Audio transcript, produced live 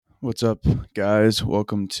What's up, guys?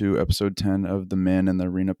 Welcome to episode 10 of the Man in the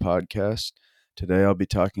Arena podcast. Today I'll be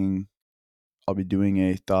doing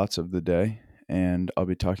a thoughts of the day, and I'll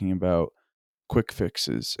be talking about quick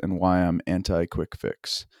fixes and why I'm anti quick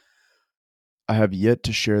fix. I have yet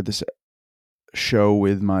to share this show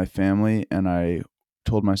with my family, and I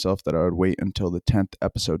told myself that I would wait until the 10th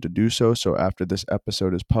episode to do so. So after this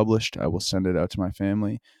episode is published, I will send it out to my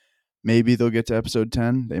family. Maybe they'll get to episode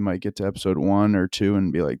 10. They might get to episode 1 or 2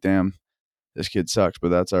 and be like, damn, this kid sucks, but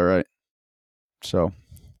that's all right. So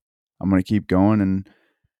I'm going to keep going and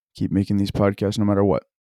keep making these podcasts no matter what.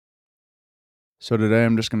 So today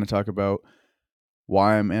I'm just going to talk about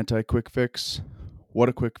why I'm anti-quick fix, what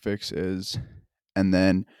a quick fix is, and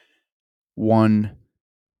then one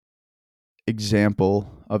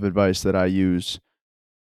example of advice that I use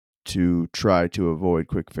to try to avoid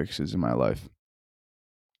quick fixes in my life.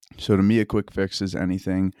 So to me, a quick fix is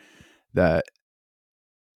anything that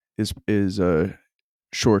is a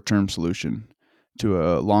short-term solution to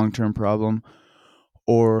a long-term problem,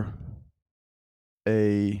 or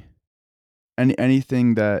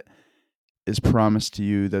anything that is promised to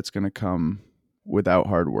you that's going to come without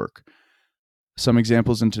hard work. Some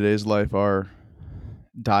examples in today's life are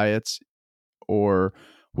diets or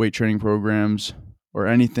weight training programs or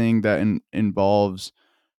anything that involves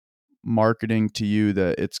marketing to you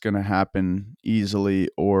that it's going to happen easily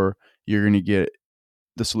or you're going to get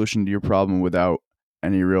the solution to your problem without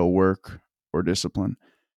any real work or discipline.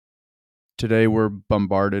 Today we're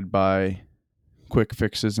bombarded by quick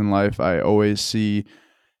fixes in life. I always see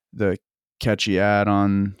the catchy ad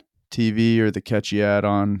on TV or the catchy ad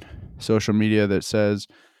on social media that says,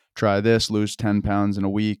 try this, lose 10 pounds in a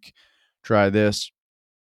week. Try this,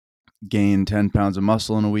 gain 10 pounds of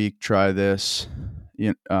muscle in a week. Try this,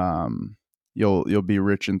 you'll be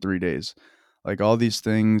rich in 3 days. Like, all these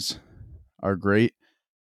things are great,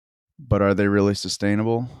 but are they really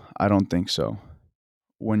sustainable? I don't think so.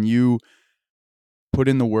 When you put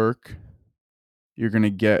in the work, you're going to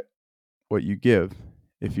get what you give.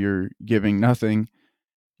 If you're giving nothing,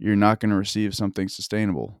 you're not going to receive something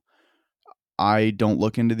sustainable. I don't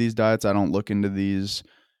look into these diets. I don't look into these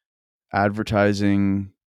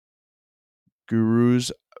advertising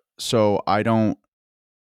gurus. So I don't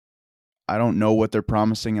know what they're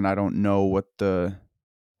promising, and I don't know what the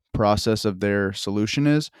process of their solution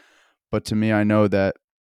is. But to me, I know that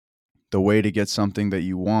the way to get something that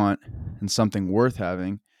you want and something worth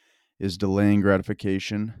having is delaying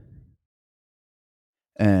gratification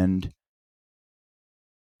and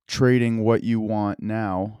trading what you want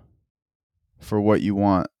now for what you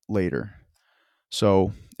want later.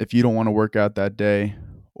 So if you don't want to work out that day,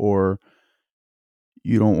 or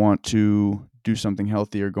you don't want to do something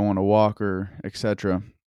healthy or go on a walk or etc.,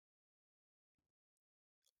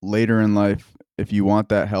 later in life, if you want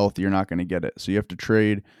that health, you're not going to get it. So you have to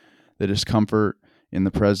trade the discomfort in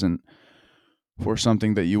the present for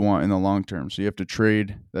something that you want in the long term. So you have to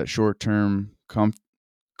trade that short-term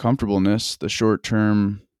comfortableness, the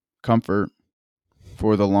short-term comfort,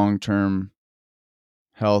 for the long-term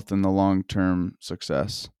health and the long-term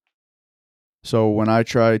success. So when I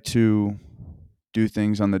try to do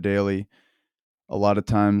things on the daily, a lot of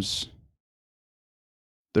times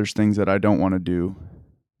there's things that I don't want to do.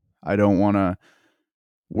 I don't want to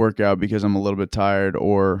work out because I'm a little bit tired,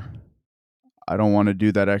 or I don't want to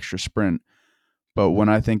do that extra sprint. But when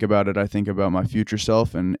I think about it, I think about my future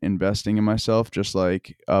self and investing in myself, just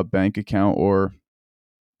like a bank account or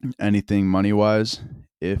anything money-wise.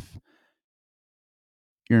 If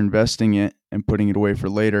you're investing it and putting it away for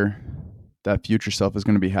later, that future self is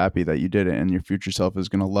going to be happy that you did it, and your future self is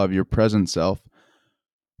going to love your present self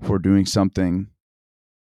for doing something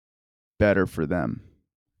better for them.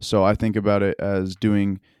 So I think about it as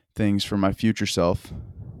doing things for my future self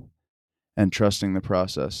and trusting the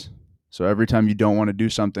process. So every time you don't want to do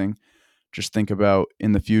something, just think about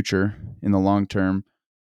in the future, in the long term,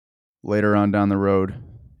 later on down the road,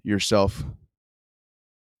 your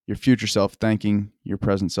future self thanking your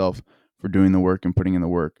present self for doing the work and putting in the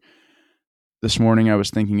work. This morning I was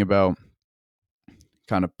thinking about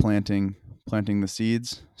kind of planting the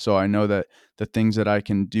seeds. So I know that the things that I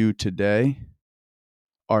can do today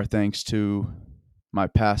are thanks to my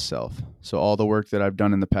past self. So all the work that I've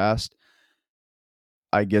done in the past,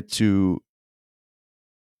 I get to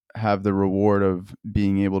have the reward of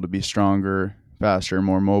being able to be stronger, faster,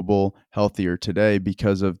 more mobile, healthier today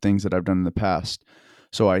because of things that I've done in the past.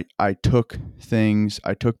 So I took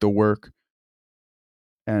the work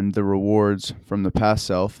and the rewards from the past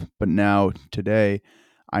self, but now today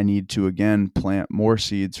I need to again plant more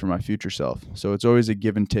seeds for my future self. So it's always a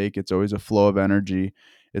give and take. It's always a flow of energy.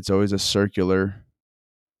 It's always a circular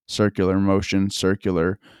circular motion,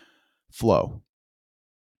 circular flow.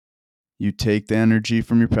 You take the energy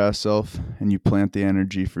from your past self and you plant the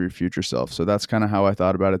energy for your future self. So that's kind of how I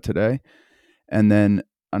thought about it today. And then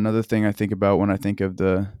another thing I think about when I think of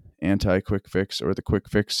the anti-quick fix or the quick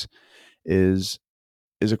fix is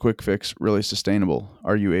a quick fix really sustainable?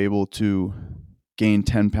 Are you able to gain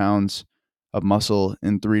 10 pounds of muscle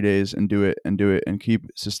in 3 days and do it and keep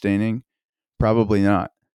sustaining? Probably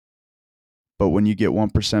not. But when you get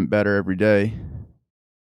 1% better every day,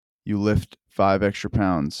 you lift 5 extra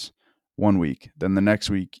pounds one week. Then the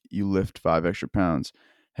next week, you lift 5 extra pounds,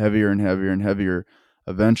 heavier and heavier and heavier.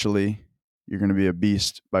 Eventually, you're going to be a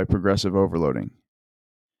beast by progressive overloading.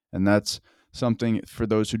 And that's something for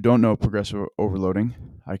those who don't know progressive overloading.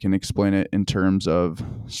 I can explain it in terms of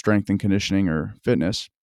strength and conditioning or fitness.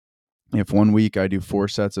 If one week I do 4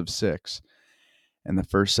 sets of 6, and the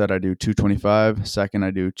first set I do 225, second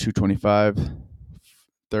I do 225,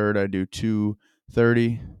 third I do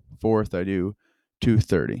 230, fourth I do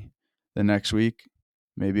 230. The next week,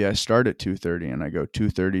 maybe I start at 230 and I go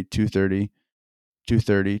 230, 230,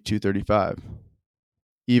 230, 235.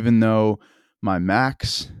 Even though my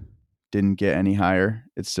max didn't get any higher,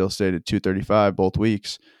 it still stayed at 235 both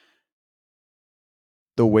weeks.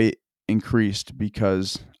 The weight increased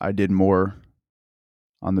because I did more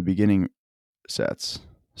on the beginning sets.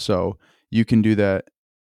 So you can do that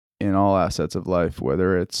in all assets of life,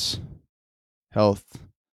 whether it's health,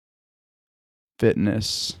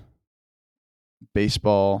 fitness,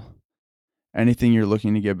 baseball, anything you're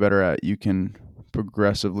looking to get better at, you can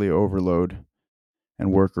progressively overload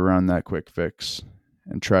and work around that quick fix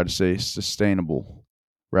and try to stay sustainable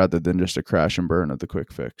rather than just a crash and burn of the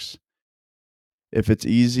quick fix. If it's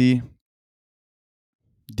easy,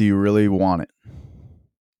 do you really want it?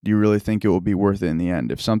 Do you really think it will be worth it in the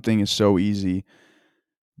end? If something is so easy,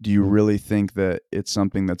 do you really think that it's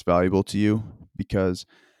something that's valuable to you? Because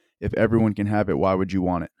if everyone can have it, why would you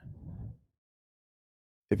want it?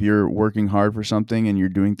 If you're working hard for something and you're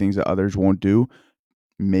doing things that others won't do,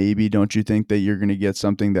 maybe don't you think that you're going to get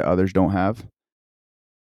something that others don't have?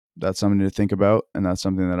 That's something to think about, and that's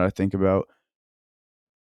something that I think about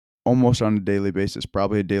almost on a daily basis,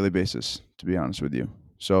 probably a daily basis, to be honest with you.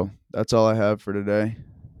 So that's all I have for today.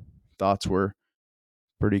 Thoughts were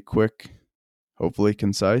pretty quick, hopefully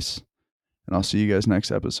concise, and I'll see you guys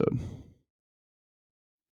next episode.